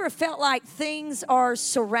 Have you ever felt like things are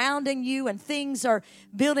surrounding you and things are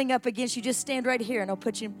building up against you? Just stand right here and I'll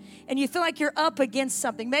put you, and you feel like you're up against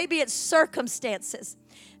something. Maybe it's circumstances.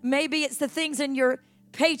 Maybe it's the things in your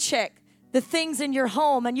paycheck, the things in your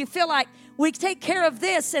home, and you feel like we take care of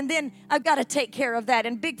this and then I've got to take care of that.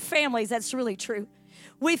 In big families, that's really true.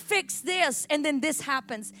 We fix this, and then this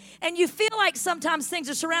happens. And you feel like sometimes things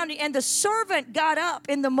are surrounding you. And the servant got up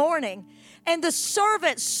in the morning, and the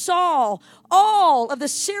servant saw all of the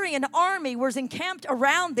Syrian army was encamped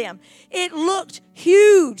around them. It looked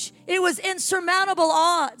huge. It was insurmountable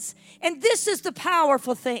odds. And this is the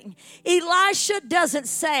powerful thing. Elisha doesn't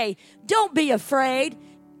say, don't be afraid.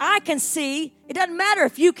 I can see. It doesn't matter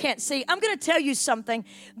if you can't see. I'm going to tell you something.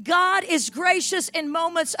 God is gracious in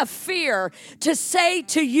moments of fear to say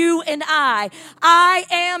to you and I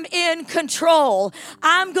am in control.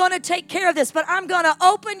 I'm going to take care of this, but I'm going to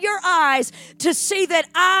open your eyes to see that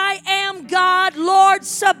I am God, Lord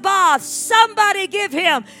Sabaoth. Somebody give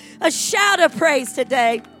him a shout of praise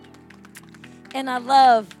today. And I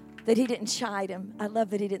love that he didn't chide him. I love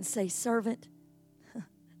that he didn't say, servant,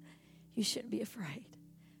 you shouldn't be afraid.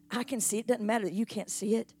 I can see it. Doesn't matter that you can't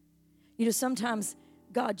see it. You know, sometimes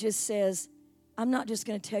God just says, I'm not just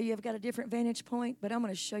going to tell you I've got a different vantage point, but I'm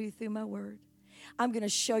going to show you through my word. I'm going to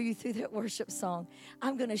show you through that worship song.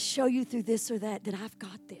 I'm going to show you through this or that I've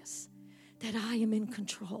got this, that I am in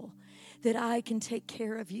control, that I can take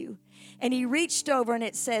care of you. And he reached over and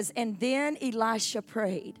it says, and then Elisha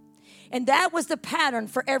prayed. And that was the pattern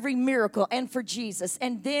for every miracle and for Jesus.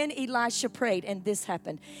 And then Elisha prayed, and this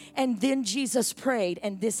happened. And then Jesus prayed,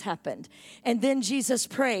 and this happened. And then Jesus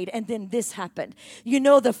prayed, and then this happened. You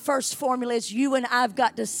know, the first formula is you and I've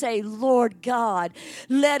got to say, Lord God,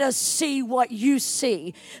 let us see what you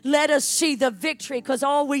see. Let us see the victory, because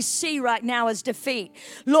all we see right now is defeat.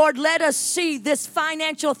 Lord, let us see this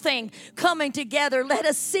financial thing coming together. Let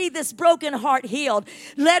us see this broken heart healed.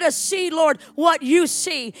 Let us see, Lord, what you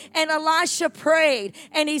see. And Elisha prayed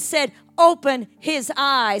and he said, open his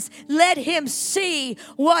eyes. Let him see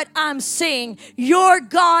what I'm seeing. Your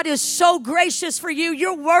God is so gracious for you.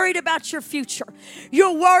 You're worried about your future.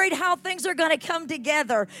 You're worried how things are going to come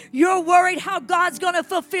together. You're worried how God's going to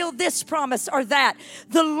fulfill this promise or that.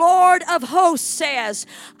 The Lord of hosts says,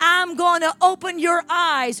 I'm going to open your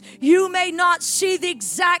eyes. You may not see the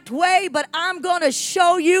exact way, but I'm going to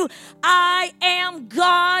show you I am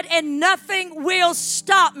God and nothing will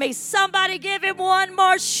stop me. Somebody give him one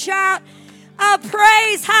more shout of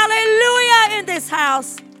praise, hallelujah, in this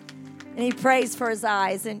house. And he prays for his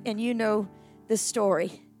eyes, and you know the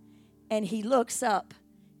story. And he looks up,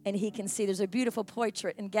 and he can see. There's a beautiful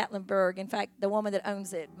portrait in Gatlinburg. In fact, the woman that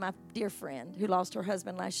owns it, my dear friend who lost her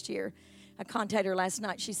husband last year, I contacted her last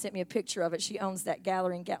night. She sent me a picture of it. She owns that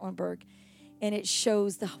gallery in Gatlinburg, and it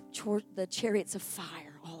shows the chariots of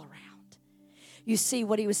fire all around. You see,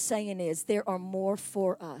 what he was saying is there are more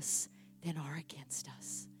for us than are against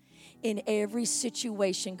us. In every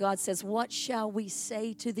situation, God says, what shall we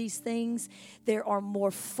say to these things? There are more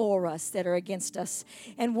for us that are against us.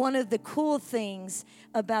 And one of the cool things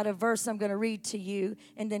about a verse I'm going to read to you,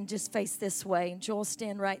 and then just face this way. And Joel,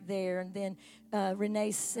 stand right there. And then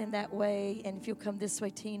Renee, stand that way. And if you'll come this way,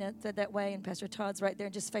 Tina, that way. And Pastor Todd's right there.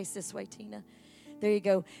 And just face this way, Tina. There you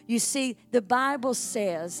go. You see, the Bible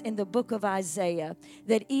says in the book of Isaiah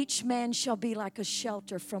that each man shall be like a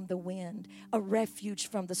shelter from the wind, a refuge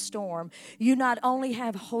from the storm. You not only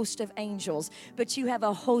have a host of angels, but you have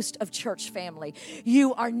a host of church family.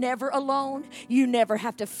 You are never alone. You never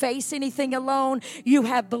have to face anything alone. You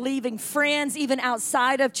have believing friends, even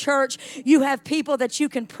outside of church. You have people that you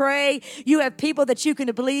can pray. You have people that you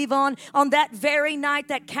can believe on. On that very night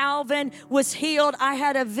that Calvin was healed, I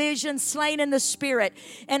had a vision slain in the spirit. Spirit.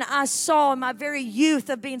 And I saw in my very youth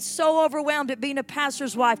of being so overwhelmed at being a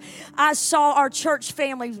pastor's wife, I saw our church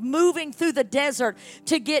family moving through the desert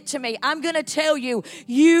to get to me. I'm going to tell you,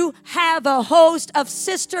 you have a host of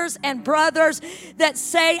sisters and brothers that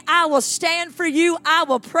say, I will stand for you. I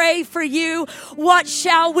will pray for you. What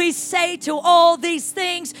shall we say to all these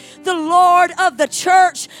things? The Lord of the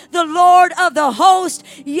church, the Lord of the host.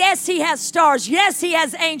 Yes, he has stars. Yes, he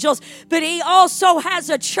has angels, but he also has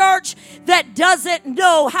a church that doesn't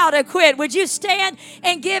know how to quit. Would you stand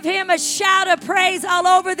and give him a shout of praise all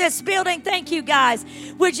over this building? Thank you, guys.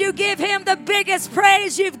 Would you give him the biggest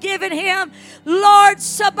praise you've given him? Lord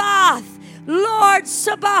Sabaoth, Lord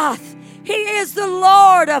Sabaoth. He is the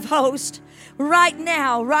Lord of hosts. Right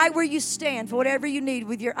now, right where you stand, for whatever you need,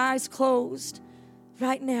 with your eyes closed,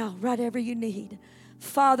 right now, whatever you need.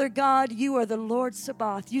 Father God, you are the Lord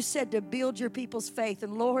Sabaoth. You said to build your people's faith.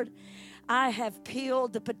 And Lord, I have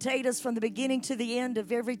peeled the potatoes from the beginning to the end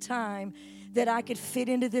of every time that I could fit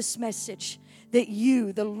into this message, that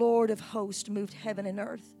you, the Lord of hosts, moved heaven and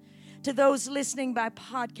earth. To those listening by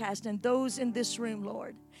podcast and those in this room,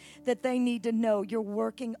 Lord, that they need to know you're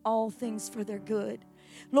working all things for their good.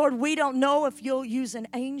 Lord, we don't know if you'll use an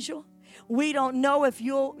angel. We don't know if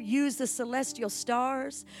you'll use the celestial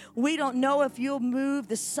stars. We don't know if you'll move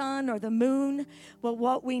the sun or the moon. But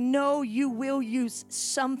what we know, you will use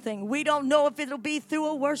something. We don't know if it'll be through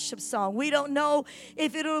a worship song. We don't know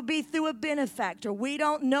if it'll be through a benefactor. We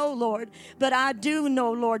don't know, Lord. But I do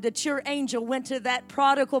know, Lord, that your angel went to that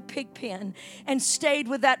prodigal pig pen and stayed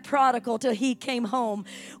with that prodigal till he came home.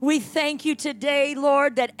 We thank you today,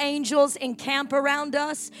 Lord, that angels encamp around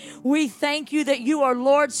us. We thank you that you are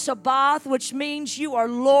Lord Sabaoth, which means you are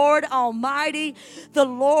Lord Almighty, the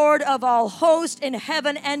Lord of all hosts in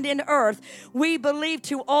heaven and in earth. We believe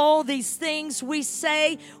to all these things. We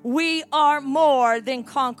say we are more than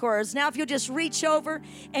conquerors. Now, if you'll just reach over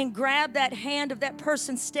and grab that hand of that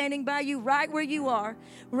person standing by you right where you are,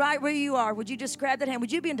 right where you are. Would you just grab that hand?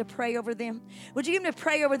 Would you begin to pray over them? Would you begin to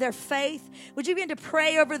pray over their faith? Would you begin to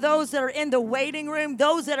pray over those that are in the waiting room,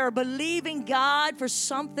 those that are believing God for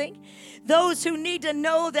something, those who need to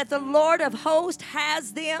know that the Lord of hosts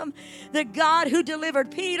has them, the God who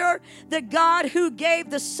delivered Peter, the God who gave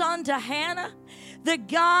the son to Hannah, the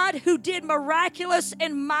God who did miraculous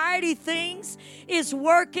and mighty things is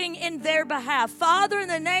working in their behalf. Father, in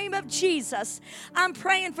the name of Jesus, I'm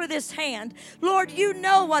praying for this hand. Lord, you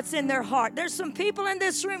know what's in their heart. There's some people in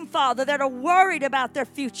this room, Father, that are worried about their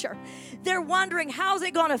future. They're wondering how's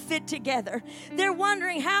it going to fit together. They're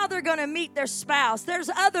wondering how they're going to meet their spouse.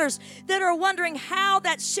 There's others that are wondering how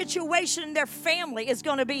that situation in their family is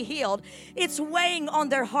going to be healed. It's weighing on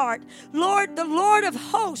their heart. Lord, the Lord of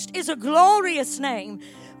hosts is a glorious name.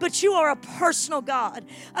 But you are a personal God,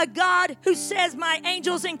 a God who says, my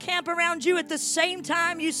angels encamp around you. At the same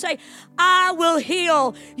time, you say, I will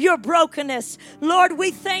heal your brokenness. Lord, we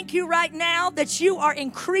thank you right now that you are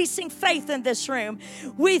increasing faith in this room.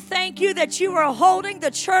 We thank you that you are holding the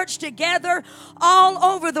church together all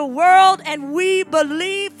over the world, and we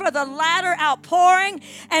believe for the latter outpouring,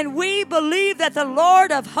 and we believe that the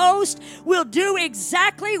Lord of hosts will do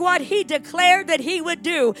exactly what he declared that he would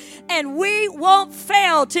do, and we won't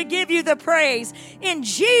fail to give you the praise. In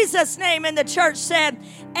Jesus' name, and the church said,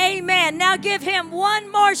 amen. Now give him one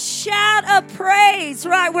more shout of praise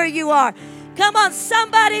right where you are. Come on,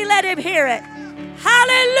 somebody let him hear it.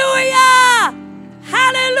 Hallelujah!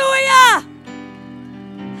 Hallelujah!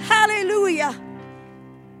 Hallelujah!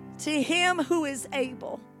 To him who is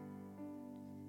able